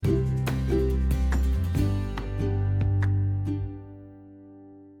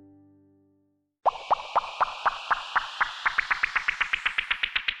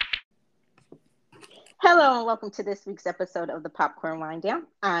welcome to this week's episode of the Popcorn Wind Down.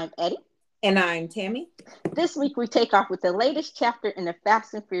 I'm Eddie. And I'm Tammy. This week we take off with the latest chapter in the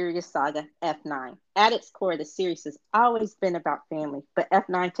Fast and Furious saga, F9. At its core, the series has always been about family, but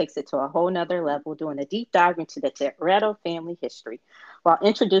F9 takes it to a whole nother level, doing a deep dive into the Toretto family history, while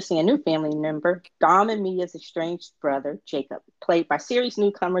introducing a new family member, Dom and Mia's estranged brother, Jacob, played by series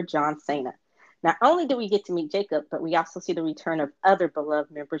newcomer John Cena. Not only do we get to meet Jacob, but we also see the return of other beloved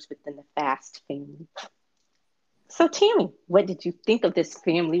members within the Fast family. So, Tammy, what did you think of this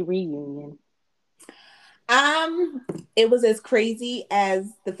family reunion? It was as crazy as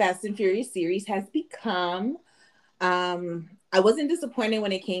the Fast and Furious series has become. I wasn't disappointed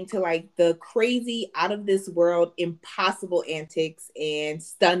when it came to like the crazy, out of this world, impossible antics and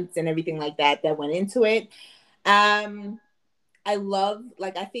stunts and everything like that went into it. I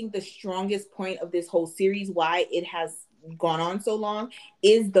think the strongest point of this whole series, why it has gone on so long,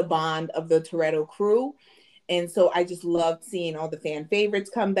 is the bond of the Toretto crew. And so I just loved seeing all the fan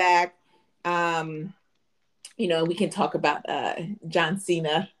favorites come back. We can talk about John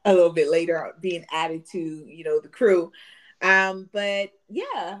Cena a little bit later being added to, the crew. But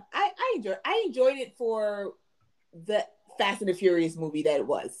yeah, I enjoyed it for the Fast and the Furious movie that it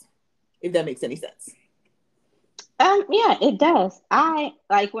was, if that makes any sense. Yeah, it does. I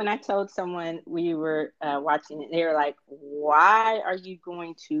like when I told someone we were watching it, they were like, why are you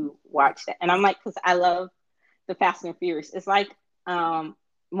going to watch that? And I'm like, because I love the Fast and Furious. It's like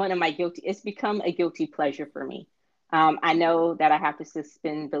it's become a guilty pleasure for me. I know that I have to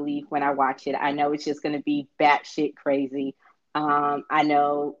suspend belief when I watch it. I know it's just going to be batshit crazy. I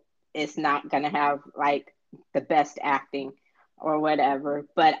know it's not going to have like the best acting or whatever,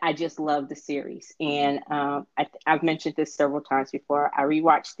 but I just love the series. And I've mentioned this several times before. I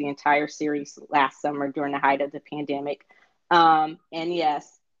rewatched the entire series last summer during the height of the pandemic. And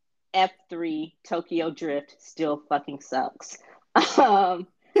yes, F3 Tokyo Drift still fucking sucks.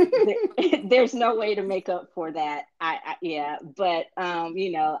 There's no way to make up for that. But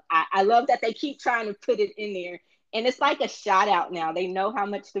I love that they keep trying to put it in there. And it's like a shout out now. They know how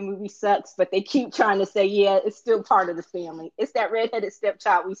much the movie sucks, but they keep trying to say, yeah, it's still part of the family. It's that redheaded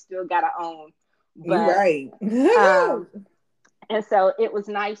stepchild we still got to own. But, right. And so it was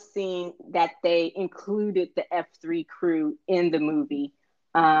nice seeing that they included the F3 crew in the movie.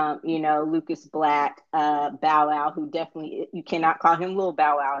 Lucas Black, Bow Wow, who definitely, you cannot call him Little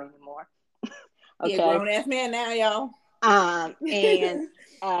Bow Wow anymore. Okay. Yeah, grown ass man now, y'all. And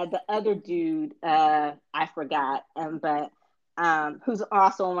the other dude, I forgot, but who's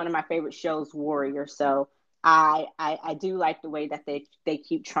also on one of my favorite shows, Warrior. So I do like the way that they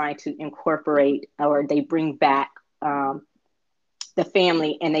keep trying to incorporate, or they bring back the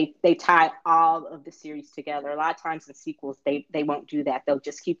family, and they tie all of the series together. A lot of times in sequels, they won't do that. They'll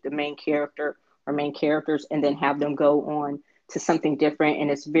just keep the main character or main characters and then have them go on to something different. And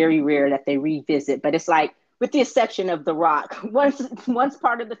it's very rare that they revisit, but it's like, with the exception of The Rock, once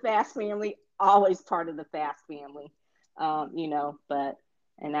part of the Fast family, always part of the Fast family,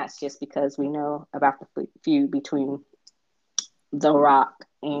 and that's just because we know about the feud between The Rock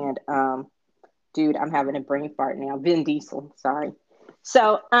and, dude, I'm having a brain fart now, Vin Diesel, sorry.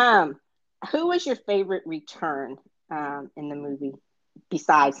 So, who was your favorite return in the movie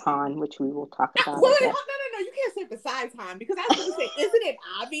besides Han, which we will talk about? No, you can't say besides Han, because I was going to say, isn't it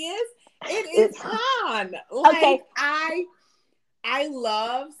obvious? It's Han. Like, okay. I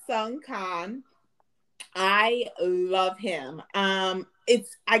love Sung Khan. I love him.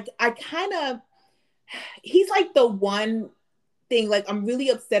 He's like the one thing, like, I'm really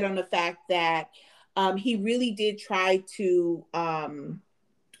upset on the fact that he really did try to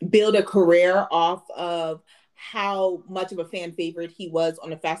build a career off of how much of a fan favorite he was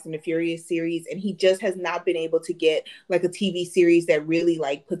on the Fast and the Furious series, and he just has not been able to get like a TV series that really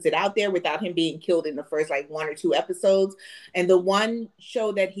like puts it out there without him being killed in the first like 1 or 2 episodes. And the one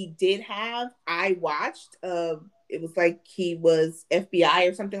show that he did have, I watched. It was like he was FBI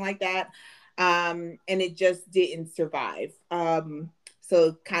or something like that, and it just didn't survive. So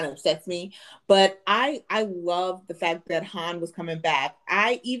it kind of upsets me. But I love the fact that Han was coming back.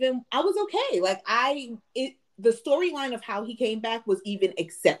 I was okay. Like the storyline of how he came back was even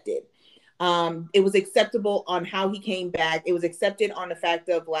accepted. It was acceptable on how he came back. It was accepted on the fact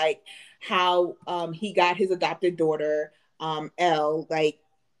of like how he got his adopted daughter, Elle, like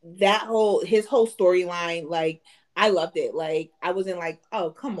his whole storyline, like I loved it. Like I wasn't like, oh,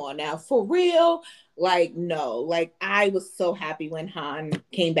 come on now, for real. Like, no, like I was so happy when Han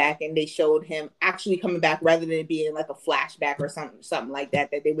came back and they showed him actually coming back rather than it being like a flashback or something like that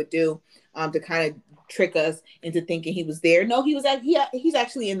they would do to kind of trick us into thinking he was there. No, he was he's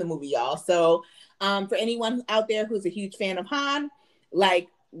actually in the movie, y'all. So For anyone out there who's a huge fan of Han, like,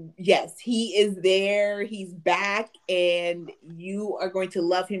 yes, he is there. He's back, and you are going to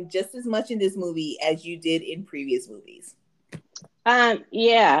love him just as much in this movie as you did in previous movies.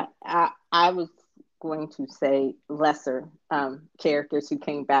 Yeah, I was going to say lesser characters who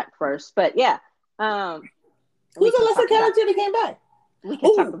came back first, but yeah, we Who's a can lesser talk about character that came back? we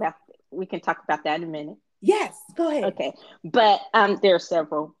can talk about we can talk about that in a minute. Yes, go ahead. Okay, but there are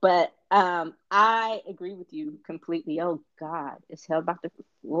several, but I agree with you completely. Oh God, is hell about to?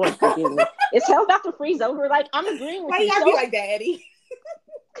 Lord forgive me. Is hell about to freeze over? Like, I'm agreeing with Why you. you gotta be like that, Eddie?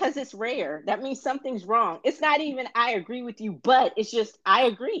 Because it's rare. That means something's wrong. It's not even I agree with you, but it's just I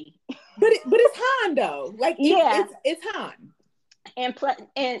agree. But it's Han though. Like, Yeah, it's Han. and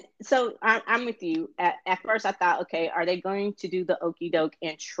so I'm with you. At first, I thought, okay, are they going to do the okey doke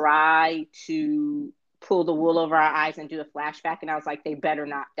and try to pull the wool over our eyes and do a flashback? And I was like, they better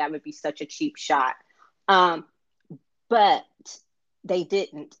not. That would be such a cheap shot. Um, but they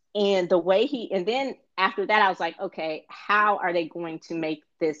didn't. And the way and then after that, I was like, okay, how are they going to make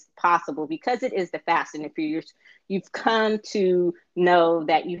this possible? Because it is the Fast and the Furious. You've come to know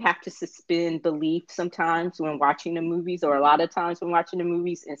that you have to suspend belief sometimes when watching the movies, or a lot of times when watching the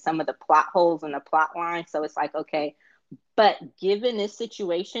movies, and some of the plot holes in the plot line. So it's like, okay, but given this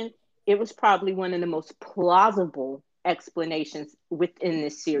situation, it was probably one of the most plausible explanations within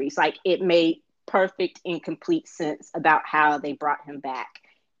this series. Like, it made perfect and complete sense about how they brought him back.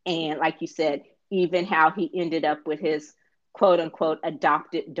 And like you said, even how he ended up with his quote unquote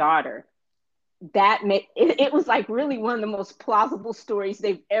adopted daughter. That made it was like really one of the most plausible stories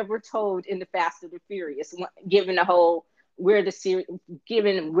they've ever told in the Fast and the Furious, given the whole where the series,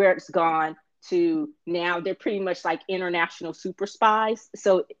 given where it's gone to now. They're pretty much like international super spies.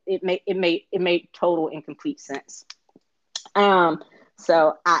 So it made total and complete sense. Um,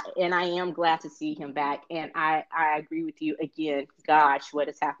 so I am glad to see him back, and I agree with you again. Gosh, what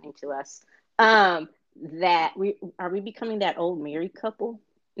is happening to us? That we becoming that old married couple?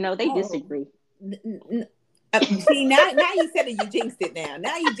 No, they Oh. disagree. See, now you said it, you jinxed it now.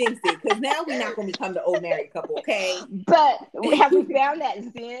 Now you jinxed it, because now we're not going to become the old married couple, okay? But have we found that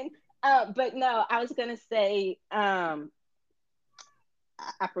Zen? But no, I was gonna say, I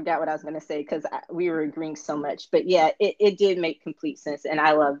forgot what I was gonna say because we were agreeing so much. But yeah, it did make complete sense, and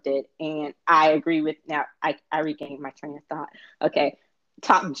I loved it, and I agree with. Now I regained my train of thought. Okay,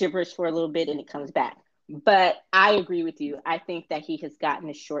 talk gibberish for a little bit, and it comes back. But I agree with you. I think that he has gotten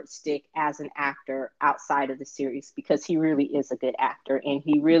a short stick as an actor outside of the series, because he really is a good actor, and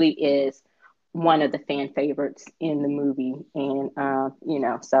he really is one of the fan favorites in the movie. And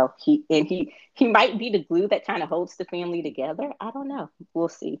so he might be the glue that kind of holds the family together. I don't know. We'll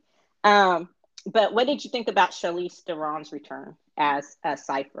see. But what did you think about Charlize Theron's return as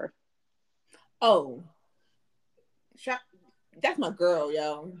Cypher? Oh, that's my girl,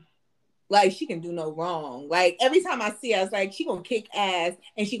 yo. Like, she can do no wrong. Like, every time I see her, I was like, she gonna kick ass,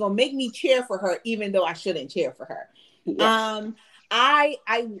 and she gonna make me cheer for her, even though I shouldn't cheer for her. Yes. I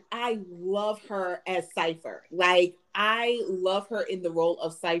love her as Cypher. Like, I love her in the role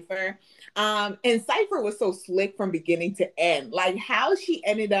of Cypher. And Cypher was so slick from beginning to end. Like, how she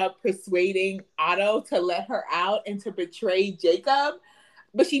ended up persuading Otto to let her out and to betray Jacob,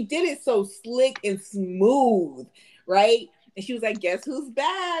 but she did it so slick and smooth, right? And she was like, guess who's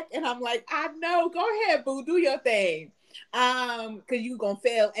back? And I'm like, I know, go ahead, boo, do your thing. Because you gonna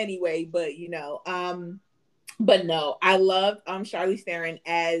fail anyway, but but no, I love Charlize Theron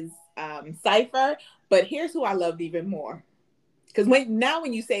as Cypher, but here's who I loved even more. Because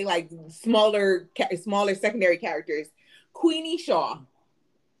when you say like smaller secondary characters, Queenie Shaw,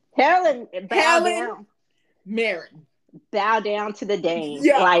 Helen Mirren, bow down to the Dane.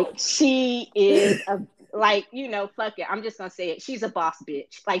 Like, yo, she is a fuck it. I'm just gonna say it. She's a boss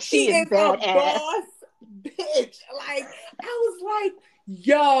bitch. Like, she she is is a badass. boss bitch. Like, I was like,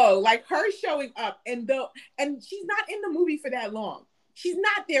 yo, like, her showing up, and she's not in the movie for that long. She's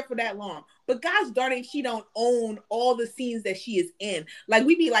not there for that long. But gosh darn it, she don't own all the scenes that she is in. Like,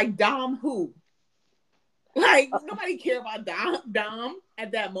 we be like, Dom who? Like, nobody care about Dom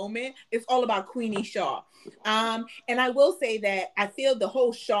at that moment. It's all about Queenie Shaw. And I will say that I feel the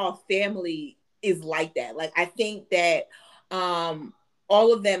whole Shaw family is like that. Like, I think that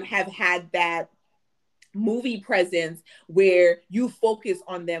all of them have had that movie presence where you focus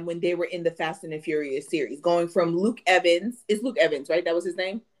on them when they were in the Fast and the Furious series, going from Luke Evans. It's Luke Evans, right? That was his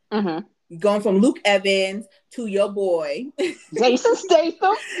name? Mm-hmm. Going from Luke Evans to your boy Jason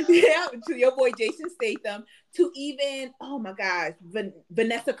Statham. Yeah, to your boy Jason Statham, to even, oh my gosh,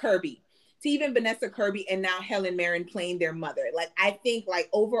 Vanessa Kirby, to even Vanessa Kirby and now Helen Mirren playing their mother. Like, I think like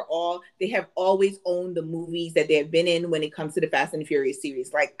overall, they have always owned the movies that they have been in when it comes to the Fast and the Furious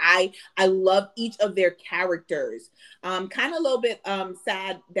series. Like, I love each of their characters. Kind of a little bit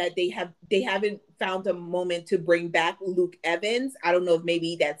sad that they haven't found a moment to bring back Luke Evans. I don't know if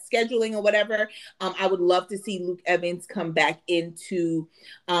maybe that's scheduling or whatever. I would love to see Luke Evans come back into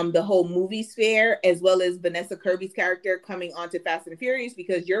the whole movie sphere, as well as Vanessa Kirby's character coming onto Fast and Furious,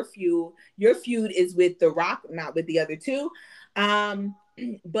 because your feud is with The Rock, not with the other two.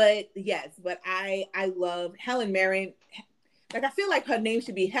 But yes, but I love Helen Mirren. Like, I feel like her name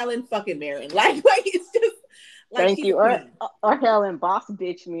should be Helen fucking Mirren. Like it's just like Thank she's a you. queen. Or Helen Boss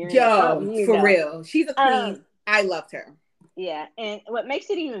Bitch Mirren or Yo, something, you for know. real. She's a queen. I loved her. Yeah, and what makes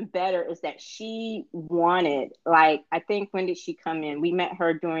it even better is that she wanted, like, I think, when did she come in? We met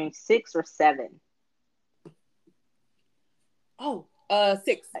her during 6 or 7. Oh,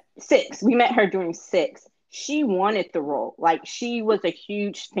 6. 6. We met her during 6. She wanted the role. Like, she was a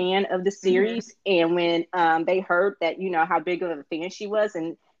huge fan of the series, and when they heard that, you know, how big of a fan she was,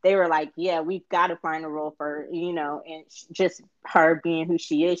 and they were like, yeah, we've got to find a role for her, you know, and just her being who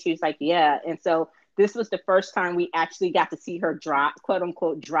she is, she was like, yeah. And so this was the first time we actually got to see her drive, quote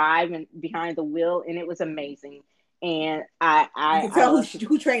unquote, drive and behind the wheel, and it was amazing. And You can I tell love,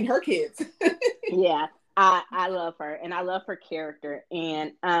 who trained her kids. yeah, I love her, and I love her character.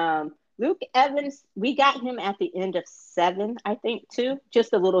 And Luke Evans, we got him at the end of 7, I think, too,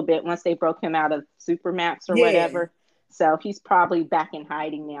 just a little bit once they broke him out of Supermax or Yeah. whatever. So he's probably back in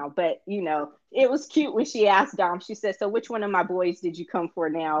hiding now. But, you know, it was cute when she asked Dom, she said, so which one of my boys did you come for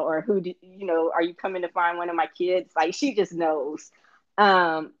now? Or who did, you know, are you coming to find one of my kids? Like, she just knows.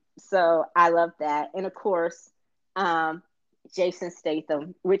 So I love that. And of course, um, Jason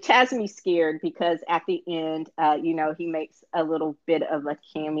Statham, which has me scared because at the end, you know, he makes a little bit of a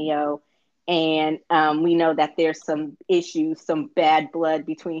cameo. And we know that there's some issues, some bad blood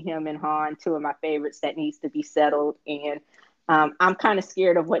between him and Han, two of my favorites, that needs to be settled. And I'm kind of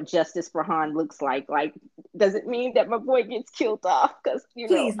scared of what justice for Han looks like. Like, does it mean that my boy gets killed off? Because, you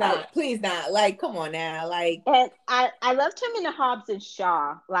know, Please not. Like, come on now. Like, and I loved him in the Hobbs and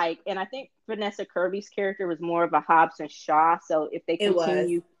Shaw. Like, and I think Vanessa Kirby's character was more of a Hobbs and Shaw. So if they it was.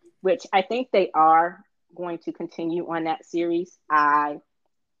 continue, which I think they are going to continue on that series,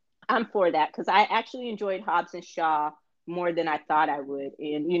 I'm for that, because I actually enjoyed Hobbs and Shaw more than I thought I would.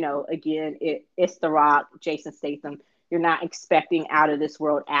 And, you know, again, it's The Rock, Jason Statham. You're not expecting out of this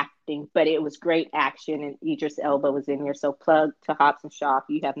world acting, but it was great action, and Idris Elba was in here. So plug to Hobbs and Shaw if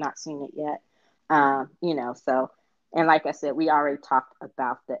you have not seen it yet. You know, so, and like I said, we already talked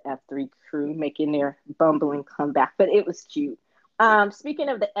about the F3 crew making their bumbling comeback, but it was cute. Speaking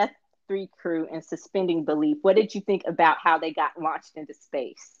of the F3 crew and suspending belief, what did you think about how they got launched into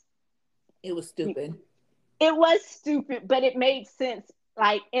space? It was stupid. It was stupid, but it made sense.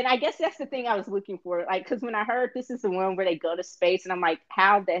 Like, and I guess that's the thing I was looking for. Like, because when I heard this is the one where they go to space, and I'm like,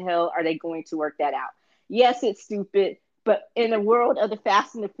 how the hell are they going to work that out? Yes, it's stupid, but in the world of the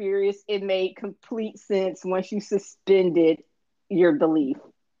Fast and the Furious, it made complete sense once you suspended your belief,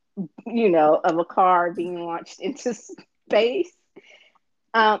 you know, of a car being launched into space.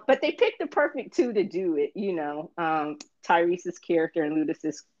 But they picked the perfect two to do it, you know, Tyrese's character and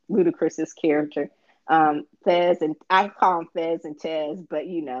Ludacris's character. Fez, and I call him Fez and Tez, but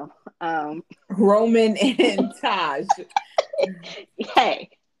you know, Roman and Taj. Hey,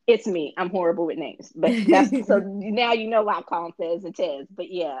 it's me. I'm horrible with names, but that's so now you know why I call him Fez and Tez. But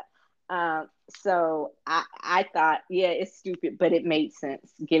yeah, so I thought, yeah, it's stupid, but it made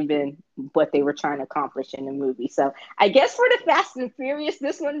sense given what they were trying to accomplish in the movie. So I guess for the Fast and Furious,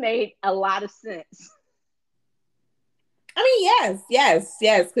 this one made a lot of sense. I mean, yes,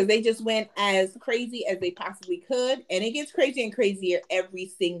 because they just went as crazy as they possibly could, and it gets crazier and crazier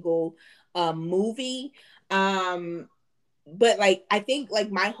every single movie. But like, I think like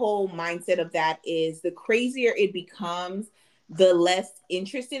my whole mindset of that is the crazier it becomes, the less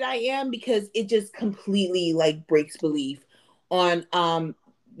interested I am, because it just completely like breaks belief on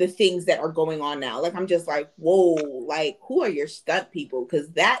the things that are going on now. Like, I'm just like, whoa, like, who are your stunt people? Because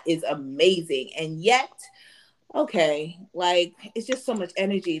that is amazing, and yet okay, like, it's just so much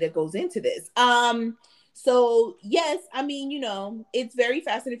energy that goes into this. So yes, I mean, you know, it's very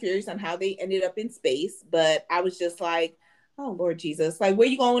Fast and Furious on how they ended up in space, but I was just like, oh Lord Jesus, like, where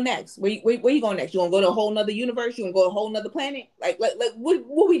you going next? Where you going next? You want to go to a whole nother universe? You want to go to a whole nother planet? Like what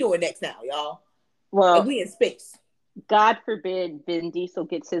we doing next now, y'all? Like, Well, we in space. God forbid Vin Diesel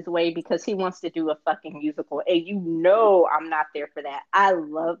gets his way because he wants to do a fucking musical. And you know I'm not there for that. I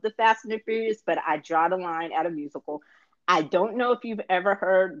love the Fast and the Furious, but I draw the line at a musical. I don't know if you've ever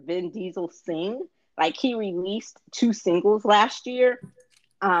heard Vin Diesel sing. Like he released two singles last year.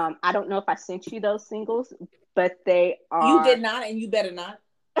 I don't know if I sent you those singles, but they You did are. not, and you better not.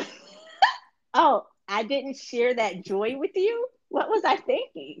 Oh, I didn't share that joy with you. What was I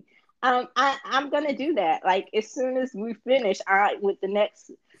thinking? I'm gonna do that. Like as soon as we finish, I with the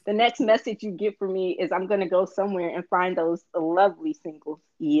next message you get from me is I'm gonna go somewhere and find those lovely singles.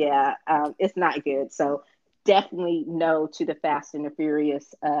 Yeah, it's not good. So definitely no to the Fast and the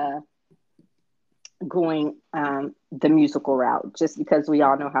Furious going the musical route, just because we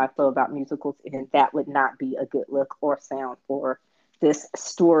all know how I feel about musicals, and that would not be a good look or sound for this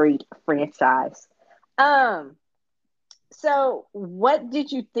storied franchise. Um, so what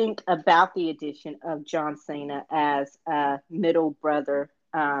did you think about the addition of John Cena as a middle brother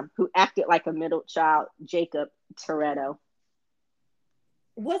who acted like a middle child, Jacob Toretto?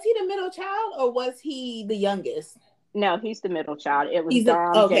 Was he the middle child or was he the youngest? No, he's the middle child. It was He's the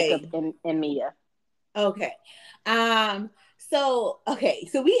Dom, Jacob, okay. and Mia. Okay. So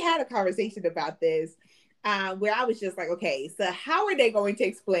we had a conversation about this where I was just like, okay, so how are they going to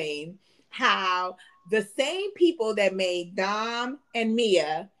explain how the same people that made Dom and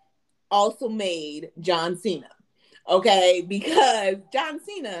Mia also made John Cena? Okay, because John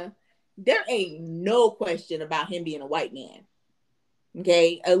Cena, there ain't no question about him being a white man.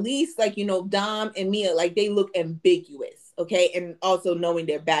 Okay, at least like Dom and Mia, like they look ambiguous. Okay, and also knowing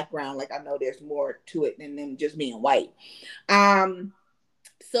their background, like I know there's more to it than them just being white. um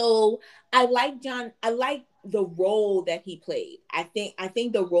so I like the role that he played. I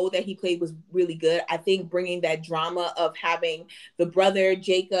think the role that he played was really good. I think bringing that drama of having the brother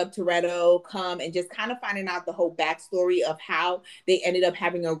Jacob Toretto come and just kind of finding out the whole backstory of how they ended up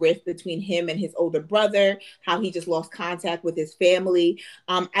having a rift between him and his older brother, how he just lost contact with his family.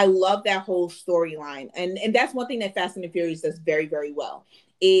 I love that whole storyline, and that's one thing that Fast and the Furious does very, very well,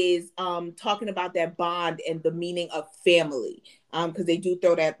 is talking about that bond and the meaning of family, because they do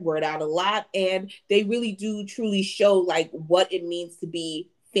throw that word out a lot, and they really do truly show like what it means to be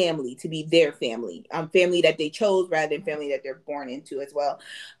family, to be their family, family that they chose rather than family that they're born into as well.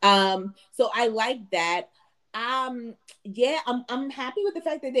 So I like that. Yeah, I'm happy with the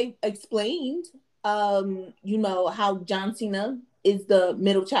fact that they explained how John Cena is the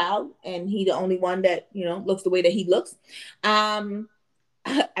middle child and he the only one that looks the way that he looks. um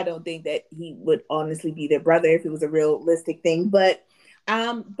I don't think that he would honestly be their brother if it was a realistic thing, but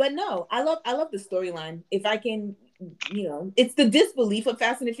no, I love the storyline. If I can, it's the disbelief of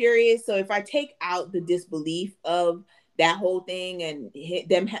Fast and the Furious. So if I take out the disbelief of that whole thing and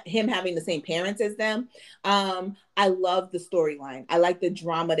him having the same parents as them, I love the storyline. I like the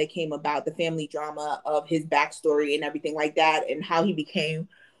drama that came about, the family drama of his backstory and everything like that, and how he became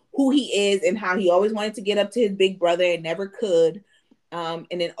who he is, and how he always wanted to get up to his big brother and never could. And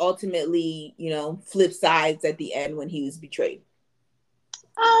then ultimately, flip sides at the end when he was betrayed.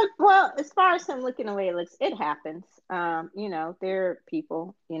 Well, as far as him looking the way it looks, it happens. There are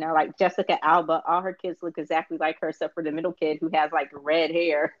people, like Jessica Alba, all her kids look exactly like her, except for the middle kid who has like red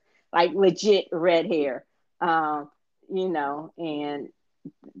hair, like legit red hair. And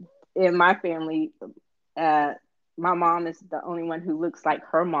in my family, uh, my mom is the only one who looks like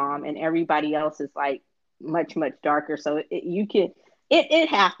her mom, and everybody else is like much, much darker. So it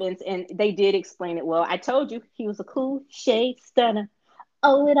happens, and they did explain it well. I told you he was a cool shade stunner.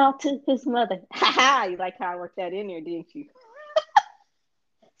 Owe it all to his mother. Ha ha! You like how I worked that in there, didn't you?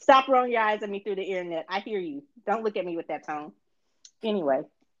 Stop rolling your eyes at me through the internet. I hear you. Don't look at me with that tone. Anyway.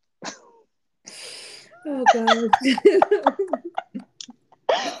 Oh gosh.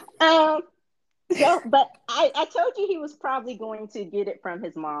 um. So, but I told you he was probably going to get it from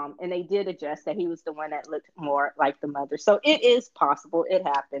his mom, and they did adjust that he was the one that looked more like the mother. So it is possible. It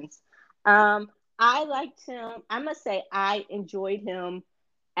happens. I liked him. I must say I enjoyed him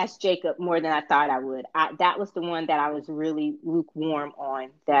as Jacob more than I thought I would. That was the one that I was really lukewarm on.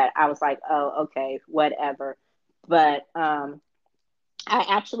 That I was like, oh, okay, whatever. But I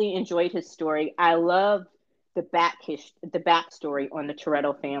actually enjoyed his story. I love the backstory on the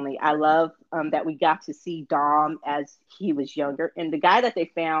Toretto family. I love that we got to see Dom as he was younger, and the guy that they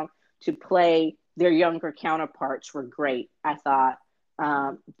found to play their younger counterparts were great. I thought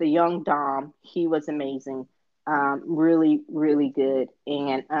the young Dom, he was amazing, really, really good,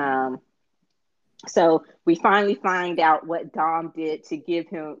 and so we finally find out what Dom did to give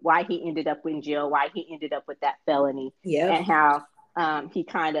him why he ended up in jail, why he ended up with that felony, Yep. and how he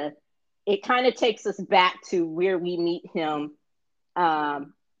kind of it kind of takes us back to where we meet him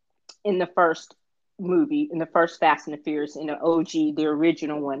um, in the first movie, in the first Fast and the Furious, in the OG, the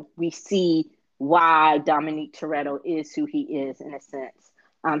original one. We see why Dominique Toretto is who he is in a sense.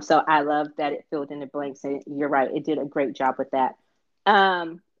 So I love that it filled in the blanks, and you're right, it did a great job with that.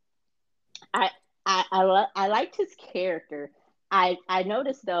 Um, I I liked his character. I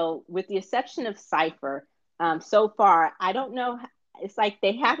noticed though, with the exception of Cypher, so far I don't know. It's like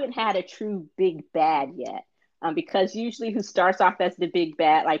they haven't had a true big bad yet. Because usually who starts off as the big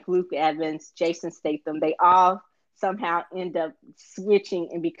bad, like Luke Evans, Jason Statham, they all somehow end up switching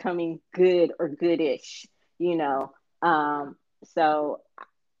and becoming good or goodish, you know. So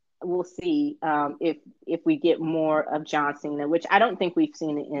we'll see if we get more of John Cena, which I don't think we've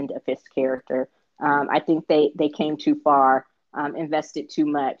seen the end of his character. I think they came too far, invested too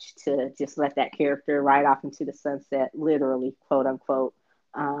much to just let that character ride off into the sunset, literally, quote unquote.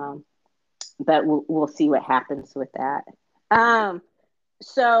 Um, but we'll see what happens with that. Um,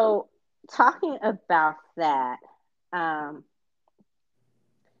 so talking about that, um,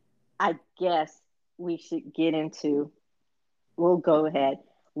 I guess we should get into. We'll go ahead.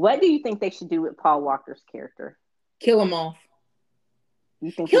 What do you think they should do with Paul Walker's character? Kill him off.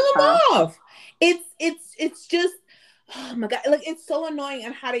 You think Kill it's him time? off. It's just, oh my god, like it's so annoying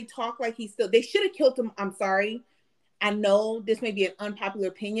on how they talk like he's still. They should have killed him. I'm sorry. I know this may be an unpopular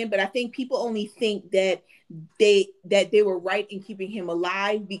opinion, but I think people only think that they were right in keeping him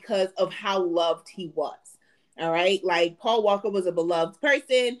alive because of how loved he was. All right, like Paul Walker was a beloved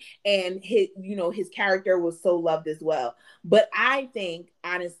person, and his character was so loved as well. But I think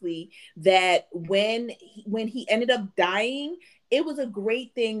honestly that when he ended up dying, it was a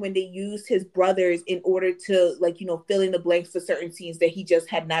great thing when they used his brothers in order to, like, fill in the blanks for certain scenes that he just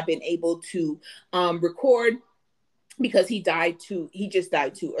had not been able to record because he just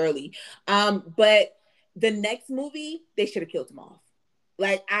died too early. But the next movie, they should have killed him off.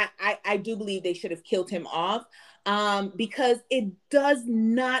 Like I do believe they should have killed him off. Because it does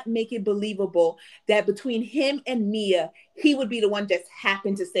not make it believable that between him and Mia, he would be the one that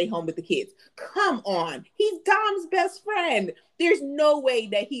happened to stay home with the kids. Come on. He's Dom's best friend. There's no way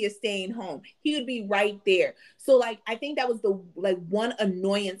that he is staying home. He would be right there. So like I think that was the one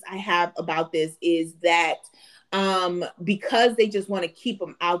annoyance I have about this is that because they just want to keep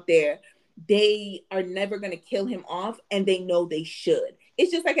him out there, they are never going to kill him off, and they know they should.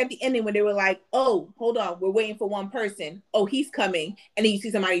 It's just like at the ending when they were like, oh, hold on, we're waiting for one person. Oh, he's coming. And then you see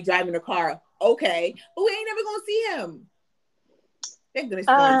somebody driving a car. Okay. But we ain't never going to see him. Thank goodness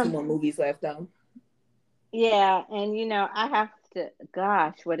there's only 2 more movies left, though. Yeah, and I have to.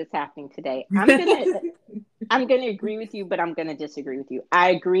 Gosh, what is happening today? I'm gonna agree with you, but I'm gonna disagree with you.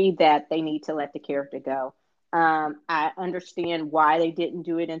 I agree that they need to let the character go. I understand why they didn't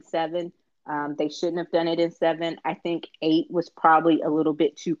do it in seven. They shouldn't have done it in seven. I think eight was probably a little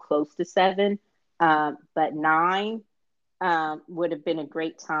bit too close to seven. But nine would have been a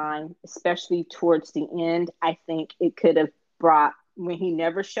great time, especially towards the end. I think it could have brought, when he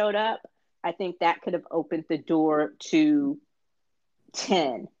never showed up, I think that could have opened the door to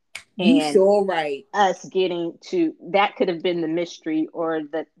 10. You And sure right. us getting to that could have been the mystery or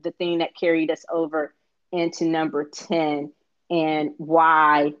the thing that carried us over into number 10, and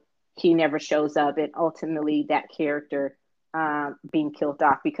why he never shows up, and ultimately that character being killed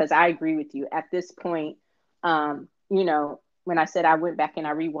off. Because I agree with you at this point. When I said I went back and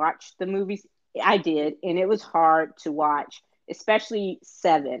I rewatched the movies, I did, and it was hard to watch, especially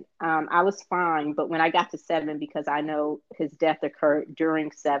seven. I was fine, but when I got to seven, because I know his death occurred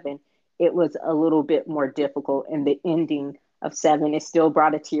during seven, it was a little bit more difficult. And the ending of seven, it still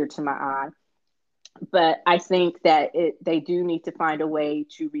brought a tear to my eye. But I think that they do need to find a way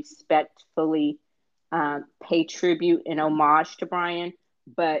to respectfully pay tribute and homage to Brian.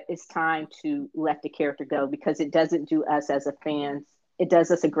 But it's time to let the character go, because it doesn't do us as a fans. It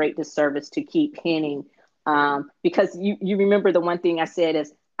does us a great disservice to keep hinting. Because you remember the one thing I said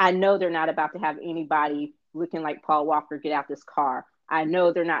is, I know they're not about to have anybody looking like Paul Walker get out this car. I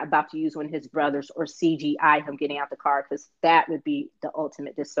know they're not about to use one of his brothers or CGI him getting out the car, because that would be the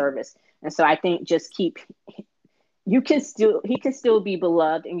ultimate disservice. And so I think just he can still be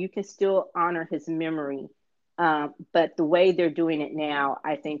beloved, and you can still honor his memory. But the way they're doing it now,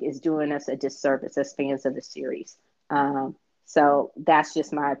 I think, is doing us a disservice as fans of the series. So that's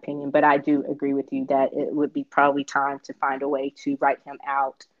just my opinion. But I do agree with you that it would be probably time to find a way to write him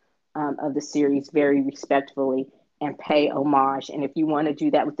out of the series very respectfully and pay homage. And if you want to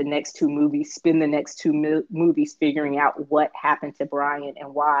do that with the next 2 movies, spend the next 2 movies figuring out what happened to Brian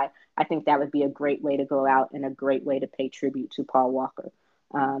and why. I think that would be a great way to go out, and a great way to pay tribute to Paul Walker,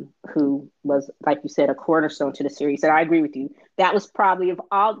 who was, like you said, a cornerstone to the series. And I agree with you. That was probably, of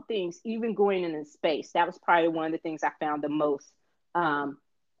all the things, even going into space, that was probably one of the things I found the most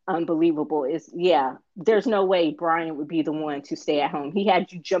unbelievable is, yeah, there's no way Brian would be the one to stay at home. He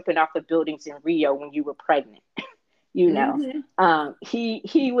had you jumping off the buildings in Rio when you were pregnant. you know, Mm-hmm.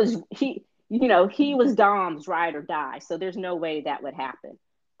 he was Dom's ride or die. So there's no way that would happen.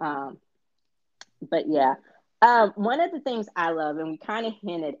 Um, but yeah, one of the things I love, and we kind of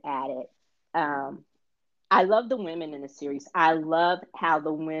hinted at it, um, I love the women in the series. I love how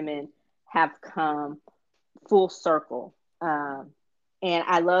the women have come full circle. And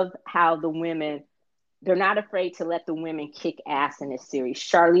I love how the women, they're not afraid to let the women kick ass in this series.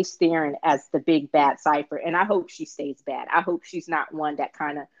 Charlize Theron as the big bad Cypher, and I hope she stays bad. I hope she's not one that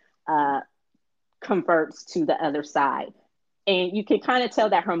kind of uh, converts to the other side. And you can kind of tell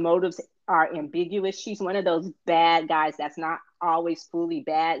that her motives are ambiguous. She's one of those bad guys that's not always fully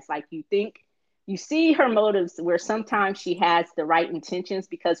bad. It's like you see her motives where sometimes she has the right intentions,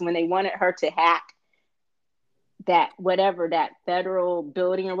 because when they wanted her to hack that federal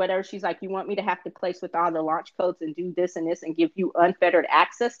building or whatever, she's like, you want me to have to place with all the launch codes and do this and this and give you unfettered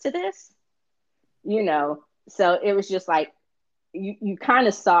access to this, so it was just like you kind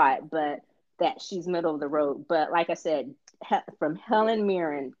of saw it, but that she's middle of the road. But like I said, from Helen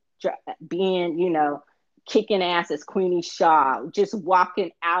Mirren being, kicking ass as Queenie Shaw, just walking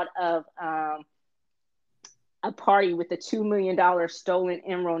out of a party with a $2 million stolen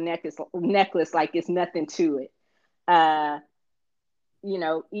emerald necklace like it's nothing to it. uh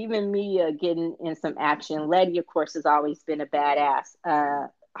Even Mia getting in some action. Letty, of course, has always been a badass.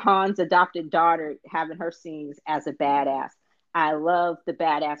 Han's adopted daughter having her scenes as a badass. I love the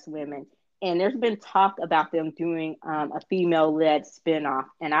badass women. And there's been talk about them doing a female-led spinoff,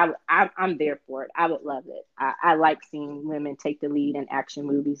 and I'm there for it. I would love it. I like seeing women take the lead in action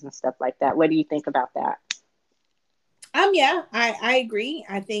movies and stuff like that. What do you think about that? Yeah, I agree.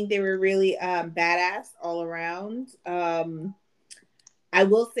 I think they were really badass all around. I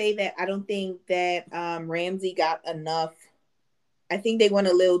will say that I don't think that Ramsey got enough. I think they went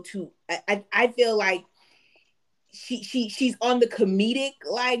a little too. I feel like she's on the comedic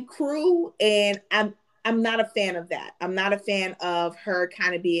like crew, and I'm not a fan of that. I'm not a fan of her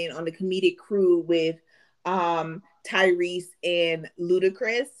kind of being on the comedic crew with Tyrese and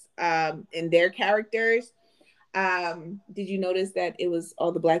Ludacris and their characters. Did you notice that it was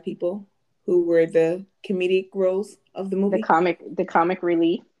all the Black people who were the comedic roles of the The movie? comic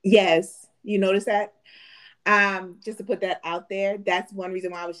relief. Yes, you noticed that. Just to put that out there, that's one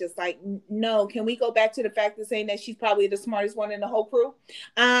reason why I was just like, no, can we go back to the fact of saying that she's probably the smartest one in the whole crew?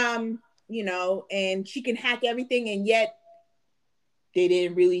 And she can hack everything, and yet they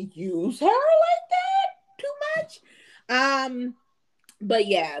didn't really use her like that too much. But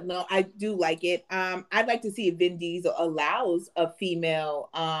yeah, no, I do like it. I'd like to see if Vin Diesel allows a female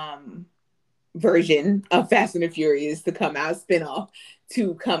version of Fast and the Furious to come out, spinoff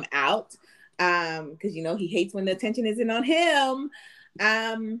to come out. Because he hates when the attention isn't on him.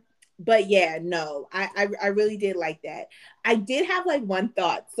 But yeah, no, I really did like that. I did have like one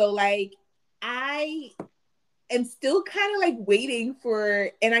thought. So like I am still kind of like waiting for,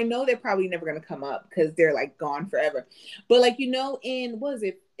 and I know they're probably never gonna come up because they're like gone forever. But like in what is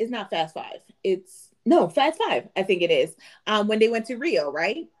it? It's not Fast Five. It's no Fast Five. I think it is. When they went to Rio,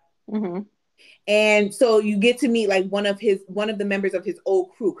 right? Mm-hmm. And so you get to meet like one of the members of his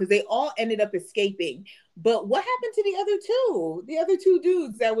old crew, because they all ended up escaping. But what happened to the other two? The other two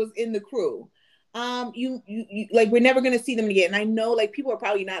dudes that was in the crew? You like, we're never gonna see them again. And I know like people are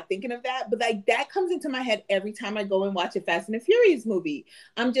probably not thinking of that, but like that comes into my head every time I go and watch a Fast and the Furious movie.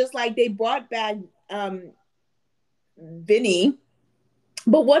 I'm just like, they brought back Vinny,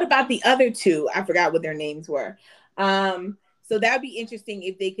 but what about the other two? I forgot what their names were. So that would be interesting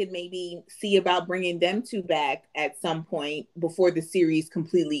if they could maybe see about bringing them two back at some point before the series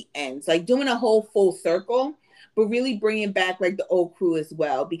completely ends. Like doing a whole full circle, but really bringing back like the old crew as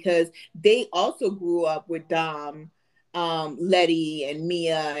well, because they also grew up with Dom, Letty and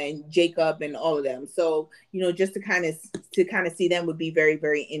Mia and Jacob and all of them. So, just to kind of see them would be very,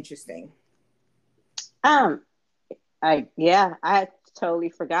 very interesting. I totally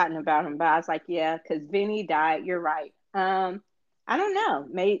forgotten about him, but I was like, yeah, because Vinny died. You're right. I don't know.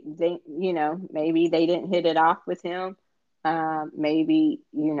 Maybe they didn't hit it off with him. Maybe,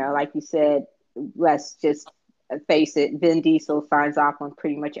 like you said, let's just face it. Vin Diesel signs off on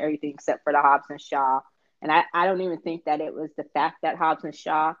pretty much everything except for the Hobbs and Shaw. And I don't even think that it was the fact that Hobbs and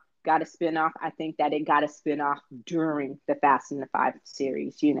Shaw got a spinoff. I think that it got a spinoff during the Fast and the Five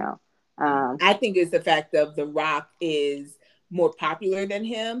series. I think it's the fact of The Rock is more popular than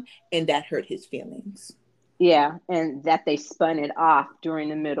him, and that hurt his feelings. Yeah, and that they spun it off during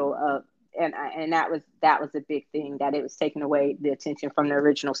the middle of and that was a big thing, that it was taking away the attention from the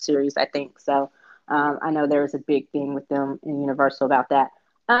original series, I think. So I know there was a big thing with them in Universal about that.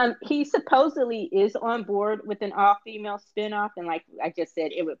 He supposedly is on board with an all-female spinoff, and like I just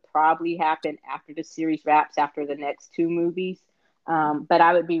said, it would probably happen after the series wraps, after the next two movies. But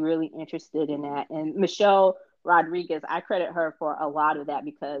I would be really interested in that. And Michelle Rodriguez, I credit her for a lot of that,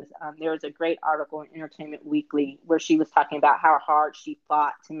 because there was a great article in Entertainment Weekly where she was talking about how hard she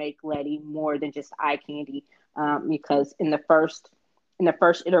fought to make Letty more than just eye candy. Because in the first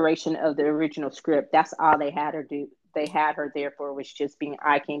iteration of the original script, that's all they had her do. They had her there for was just being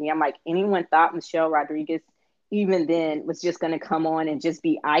eye candy. I'm like, anyone thought Michelle Rodriguez even then was just going to come on and just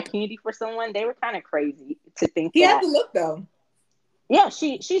be eye candy for someone? They were kind of crazy to think She had that. the look though. Yeah,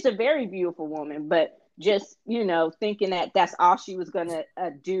 she's a very beautiful woman, but just thinking that that's all she was gonna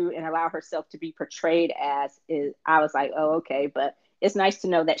do and allow herself to be portrayed as, is, I was like, oh, okay. But it's nice to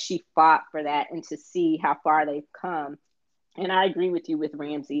know that she fought for that and to see how far they've come. And I agree with you with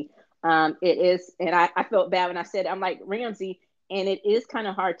Ramsey. It is, and I felt bad when I said, I'm like, Ramsey, and it is kind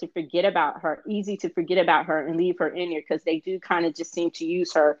of hard to forget about her, easy to forget about her and leave her in here, because they do kind of just seem to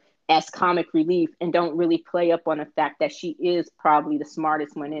use her as comic relief and don't really play up on the fact that she is probably the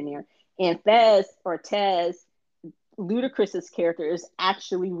smartest one in there. And Tez, Ludacris's character, is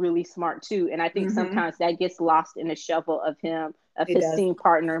actually really smart too. And I think Mm-hmm. sometimes that gets lost in the shuffle of It his does. scene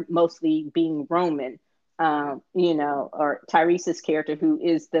partner mostly being Roman, or Tyrese's character, who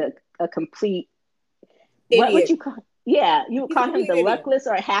is a complete, what would Idiot. you call? Yeah, you would He's a call him complete the idiot. luckless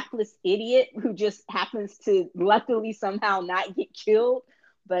or hapless idiot who just happens to luckily somehow not get killed.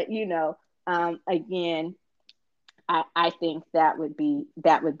 But again, I think that would be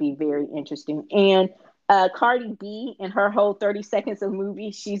very interesting. And Cardi B and her whole 30 seconds of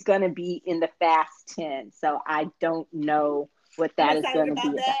movie, she's gonna be in the Fast 10. So I don't know what I'm that is excited gonna about be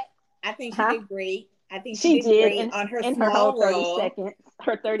about. that. I think she Huh? did great. I think she She did did great on her in her whole small 30 role. seconds.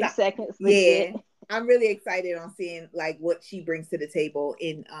 Her 30 So, seconds legit. yeah, I'm really excited on seeing like what she brings to the table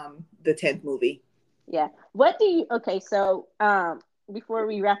in the 10th movie. Yeah. What do you okay, so before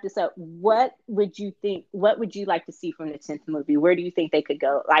we wrap this up, what would you like to see from the 10th movie? Where do you think they could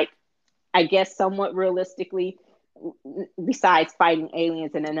go? Like, I guess somewhat realistically, besides fighting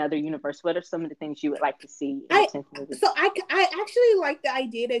aliens in another universe, what are some of the things you would like to see in the I 10th movie? I actually like the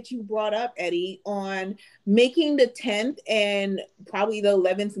idea that you brought up, Eddie, on making the 10th and probably the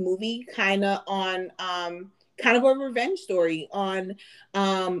 11th movie kind of a revenge story on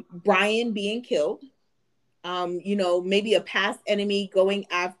Brian being killed. Maybe a past enemy going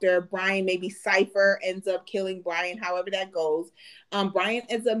after Brian. Maybe Cypher ends up killing Brian, however that goes. Brian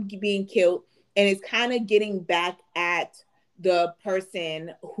ends up being killed, and it's kind of getting back at the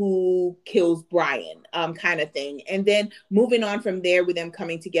person who kills Brian, kind of thing. And then moving on from there with them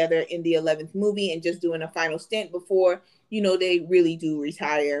coming together in the 11th movie and just doing a final stint before, they really do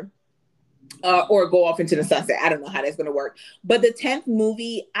retire or go off into the sunset. I don't know how that's going to work. But the 10th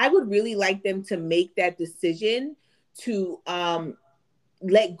movie, I would really like them to make that decision to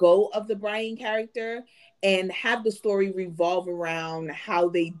let go of the Brian character and have the story revolve around how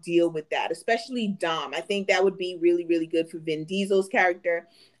they deal with that, especially Dom. I think that would be really, really good for Vin Diesel's character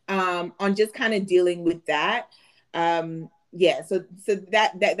on just kind of dealing with that. Yeah, so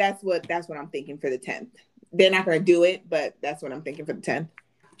that's what I'm thinking for the 10th. They're not going to do it, but that's what I'm thinking for the 10th.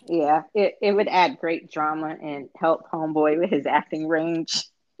 Yeah, it would add great drama and help Homeboy with his acting range.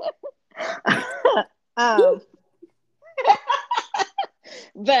 um,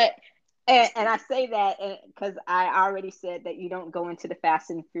 but and I say that because I already said that you don't go into the Fast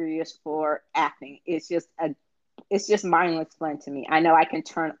and Furious for acting. It's just mindless fun to me. I know I can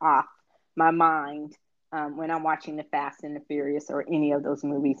turn off my mind when I'm watching the Fast and the Furious or any of those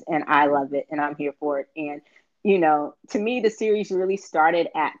movies, and I love it and I'm here for it. And to me, the series really started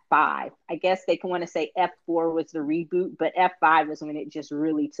at 5. I guess they can want to say F4 was the reboot, but F5 was when it just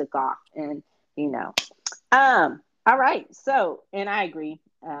really took off. And you know, all right. So, and I agree.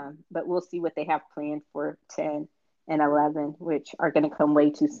 But we'll see what they have planned for 10 and 11, which are going to come way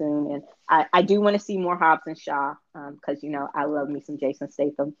too soon. And I do want to see more Hobbs and Shaw because, I love me some Jason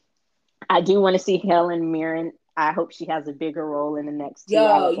Statham. I do want to see Helen Mirren. I hope she has a bigger role in the next two.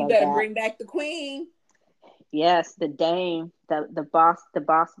 I Yo, would you love better that. bring back the queen. Yes, the dame, the boss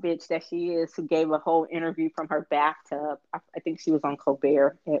bitch that she is, who gave a whole interview from her bathtub. I think she was on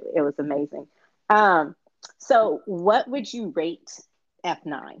Colbert. It was amazing. Um, so what would you rate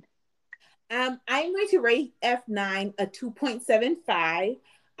F9? I'm going to rate F9 a 2.75.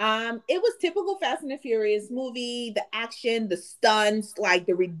 It was typical Fast and the Furious movie, the action, the stunts, like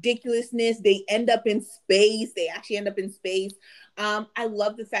the ridiculousness. They end up in space. They actually end up in space. I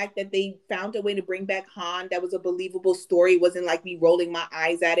love the fact that they found a way to bring back Han. That was a believable story. It wasn't like me rolling my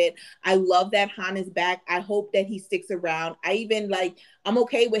eyes at it. I love that Han is back. I hope that he sticks around. I even like, I'm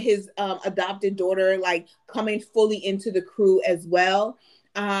okay with his adopted daughter like coming fully into the crew as well.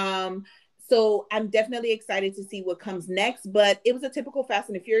 So I'm definitely excited to see what comes next. But it was a typical Fast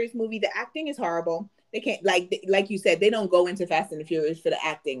and the Furious movie. The acting is horrible. They can't like you said, they don't go into Fast and the Furious for the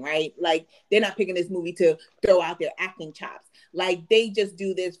acting, right? Like they're not picking this movie to throw out their acting chops. Like they just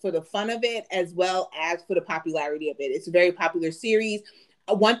do this for the fun of it as well as for the popularity of it. It's a very popular series.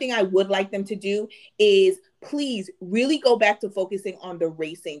 One thing I would like them to do is please really go back to focusing on the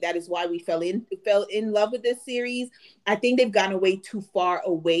racing. That is why we fell in love with this series. I think they've gone away too far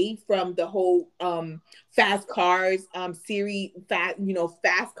away from the whole fast cars series,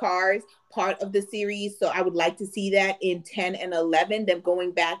 fast cars part of the series. So I would like to see that in 10 and 11, them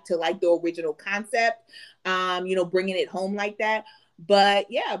going back to like the original concept, bringing it home like that. But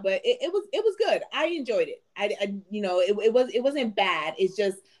yeah, it was good. I enjoyed it. It wasn't bad. It's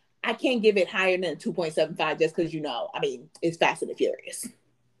just I can't give it higher than 2.75 just because I mean, it's Fast and the Furious.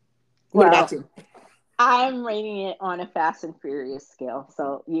 What about you? I'm rating it on a Fast and Furious scale.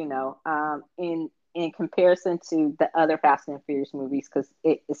 So, in comparison to the other Fast and Furious movies, because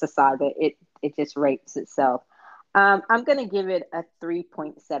it's a saga, it just rates itself. I'm going to give it a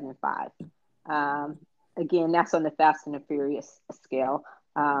 3.75. Again, that's on the Fast and the Furious scale.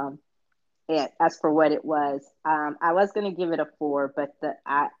 And as for what it was, I was going to give it a 4, but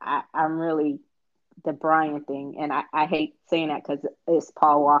I'm really the Brian thing, and I hate saying that because it's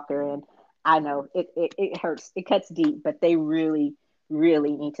Paul Walker, and I know it hurts, it cuts deep, but they really,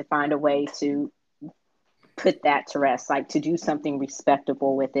 really need to find a way to put that to rest, like to do something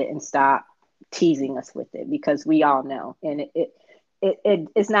respectable with it and stop teasing us with it, because we all know, and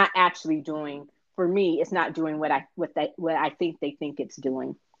it's not actually doing, for me, it's not doing what I think they think it's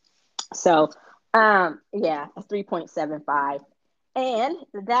doing. So, yeah, a 3.75. And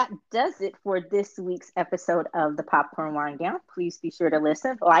that does it for this week's episode of the Popcorn Wine Down. Please be sure to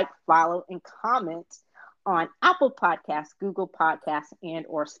listen, like, follow, and comment on Apple Podcasts, Google Podcasts, and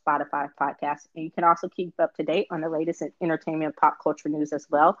or Spotify Podcasts. And you can also keep up to date on the latest in entertainment pop culture news, as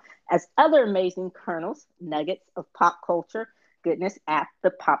well as other amazing kernels, nuggets of pop culture goodness at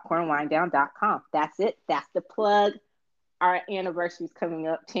thepopcornwinedown.com. That's it. That's the plug. Our anniversary is coming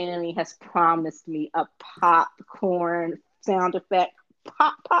up. Tammy has promised me a popcorn sound effect.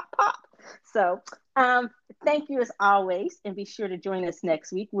 Pop, pop, pop. So thank you as always. And be sure to join us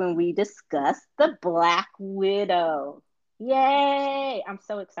next week when we discuss the Black Widow. Yay! I'm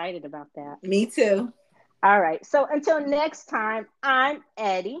so excited about that. Me too. All right. So until next time, I'm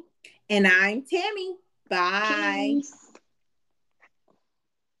Eddie. And I'm Tammy. Bye. Peace.